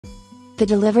The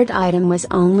delivered item was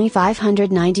only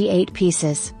 598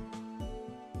 pieces.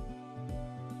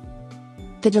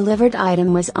 The delivered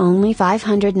item was only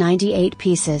 598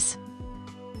 pieces.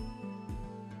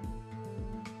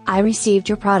 I received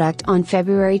your product on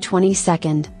February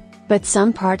 22nd, but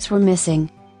some parts were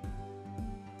missing.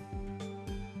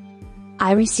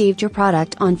 I received your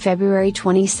product on February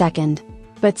 22nd,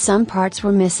 but some parts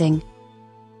were missing.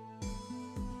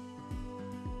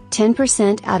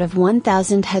 10% out of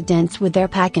 1,000 had dents with their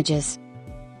packages.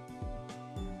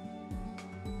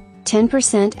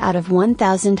 10% out of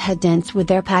 1,000 had dents with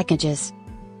their packages.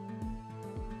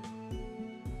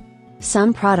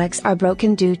 Some products are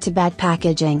broken due to bad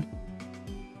packaging.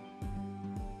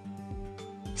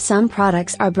 Some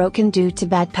products are broken due to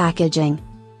bad packaging.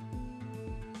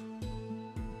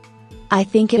 I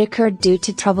think it occurred due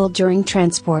to trouble during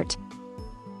transport.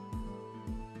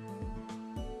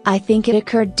 I think it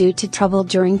occurred due to trouble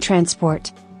during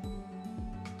transport.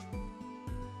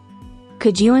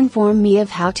 Could you inform me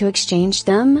of how to exchange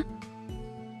them?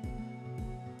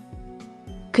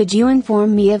 Could you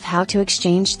inform me of how to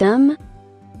exchange them?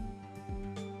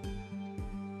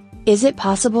 Is it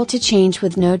possible to change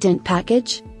with no dent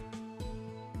package?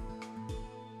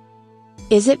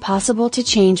 Is it possible to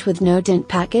change with no dent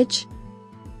package?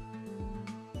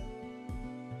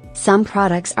 Some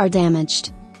products are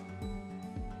damaged.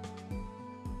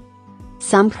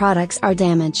 Some products are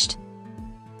damaged.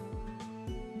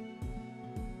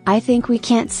 I think we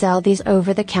can't sell these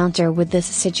over the counter with this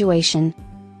situation.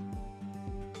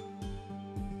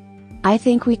 I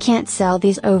think we can't sell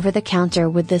these over the counter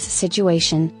with this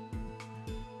situation.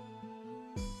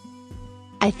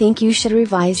 I think you should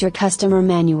revise your customer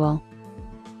manual.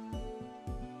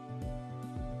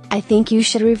 I think you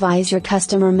should revise your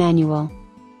customer manual.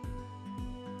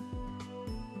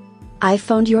 I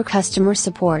phoned your customer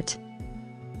support.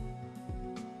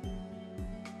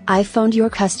 I phoned your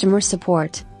customer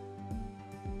support.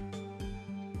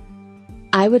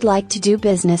 I would like to do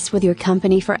business with your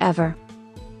company forever.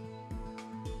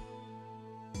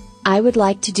 I would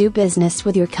like to do business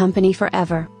with your company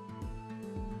forever.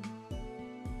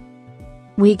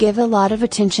 We give a lot of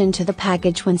attention to the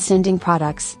package when sending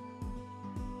products.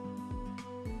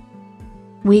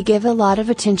 We give a lot of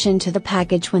attention to the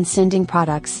package when sending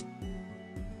products.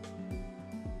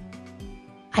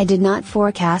 I did not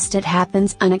forecast it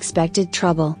happens unexpected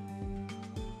trouble.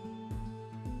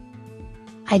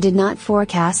 I did not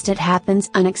forecast it happens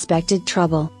unexpected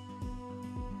trouble.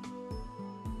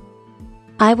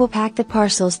 I will pack the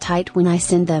parcels tight when I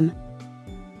send them.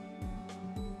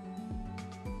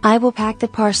 I will pack the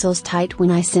parcels tight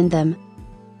when I send them.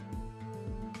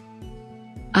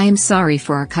 I am sorry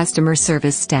for our customer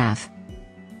service staff.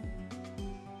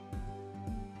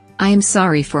 I am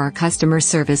sorry for our customer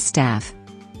service staff.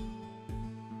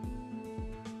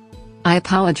 I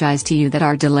apologize to you that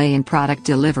our delay in product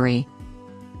delivery.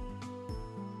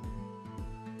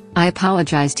 I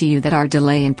apologize to you that our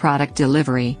delay in product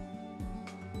delivery.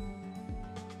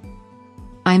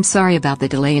 I'm sorry about the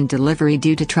delay in delivery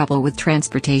due to trouble with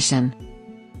transportation.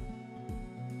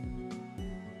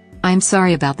 I'm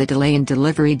sorry about the delay in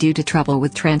delivery due to trouble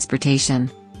with transportation.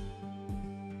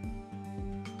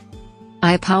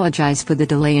 I apologize for the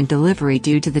delay in delivery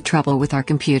due to the trouble with our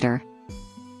computer.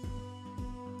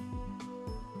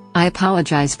 I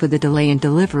apologize for the delay in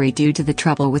delivery due to the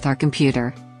trouble with our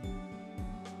computer.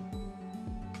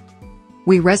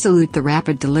 We resolute the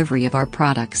rapid delivery of our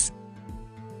products.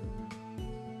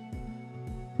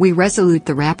 We resolute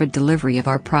the rapid delivery of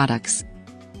our products.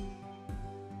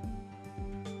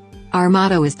 Our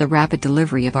motto is the rapid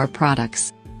delivery of our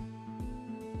products.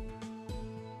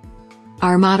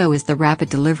 Our motto is the rapid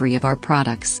delivery of our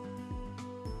products.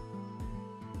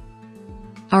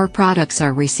 Our products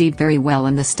are received very well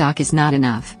and the stock is not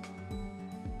enough.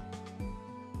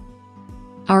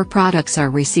 Our products are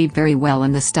received very well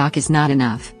and the stock is not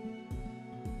enough.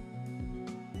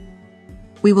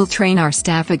 We will train our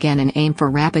staff again and aim for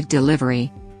rapid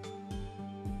delivery.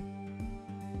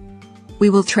 We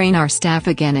will train our staff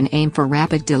again and aim for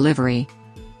rapid delivery.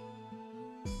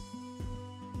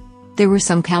 There were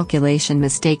some calculation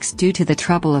mistakes due to the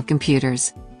trouble of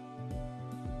computers.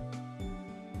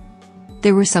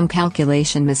 There were some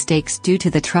calculation mistakes due to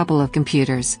the trouble of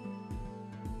computers.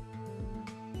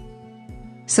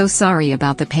 So sorry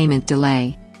about the payment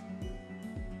delay.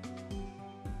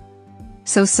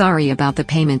 So sorry about the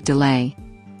payment delay.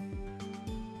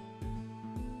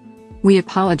 We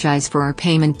apologize for our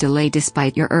payment delay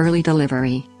despite your early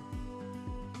delivery.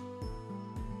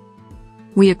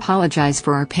 We apologize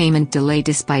for our payment delay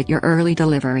despite your early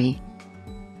delivery.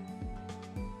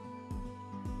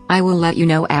 I will let you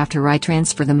know after I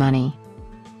transfer the money.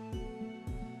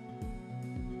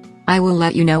 I will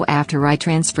let you know after I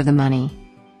transfer the money.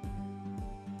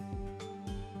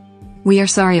 We are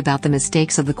sorry about the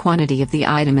mistakes of the quantity of the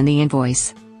item in the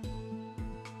invoice.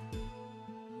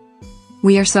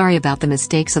 We are sorry about the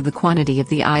mistakes of the quantity of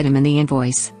the item in the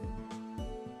invoice.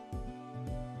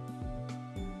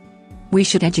 We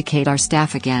should educate our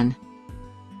staff again.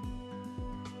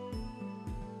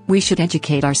 We should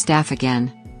educate our staff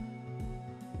again.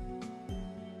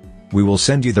 We will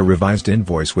send you the revised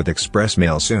invoice with express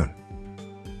mail soon.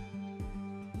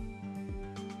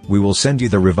 We will send you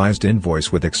the revised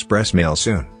invoice with express mail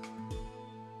soon.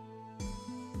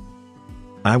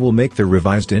 I will make the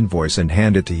revised invoice and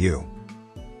hand it to you.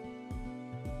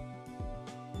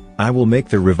 I will make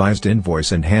the revised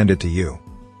invoice and hand it to you.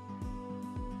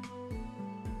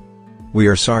 We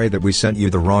are sorry that we sent you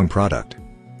the wrong product.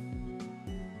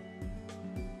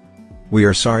 We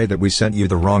are sorry that we sent you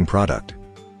the wrong product.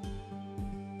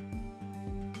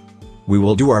 We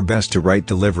will do our best to right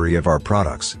delivery of our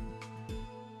products.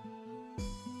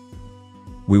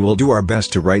 We will do our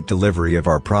best to right delivery of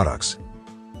our products.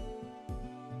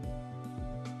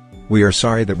 We are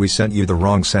sorry that we sent you the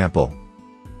wrong sample.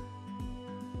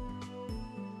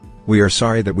 We are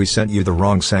sorry that we sent you the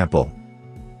wrong sample.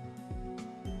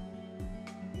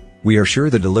 We are sure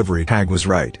the delivery tag was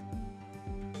right.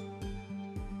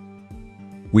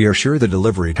 We are sure the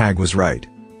delivery tag was right.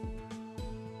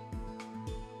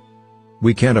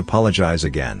 We can't apologize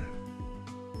again.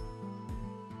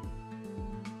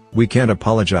 We can't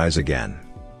apologize again.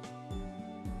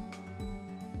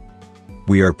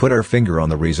 We are put our finger on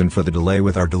the reason for the delay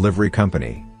with our delivery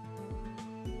company.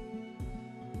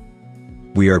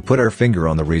 We are put our finger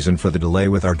on the reason for the delay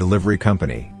with our delivery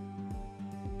company.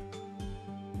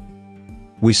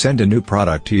 We send a new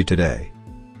product to you today.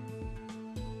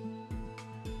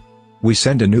 We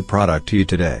send a new product to you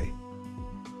today.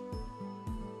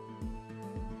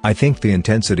 I think the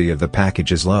intensity of the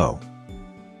package is low.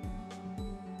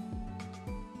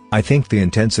 I think the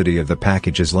intensity of the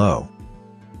package is low.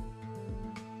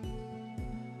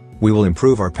 We will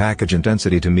improve our package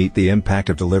intensity to meet the impact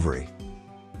of delivery.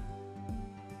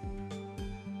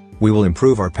 We will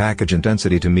improve our package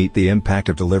intensity to meet the impact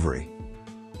of delivery.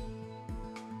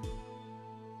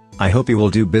 I hope you will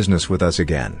do business with us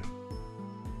again.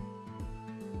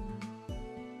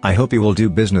 I hope you will do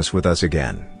business with us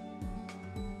again.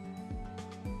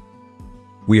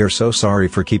 We are so sorry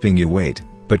for keeping you wait,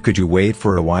 but could you wait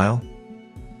for a while?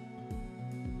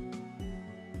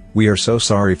 We are so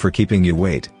sorry for keeping you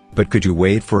wait, but could you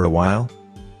wait for a while?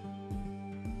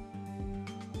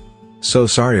 So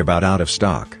sorry about out of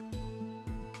stock.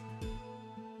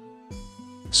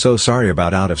 So sorry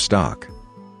about out of stock.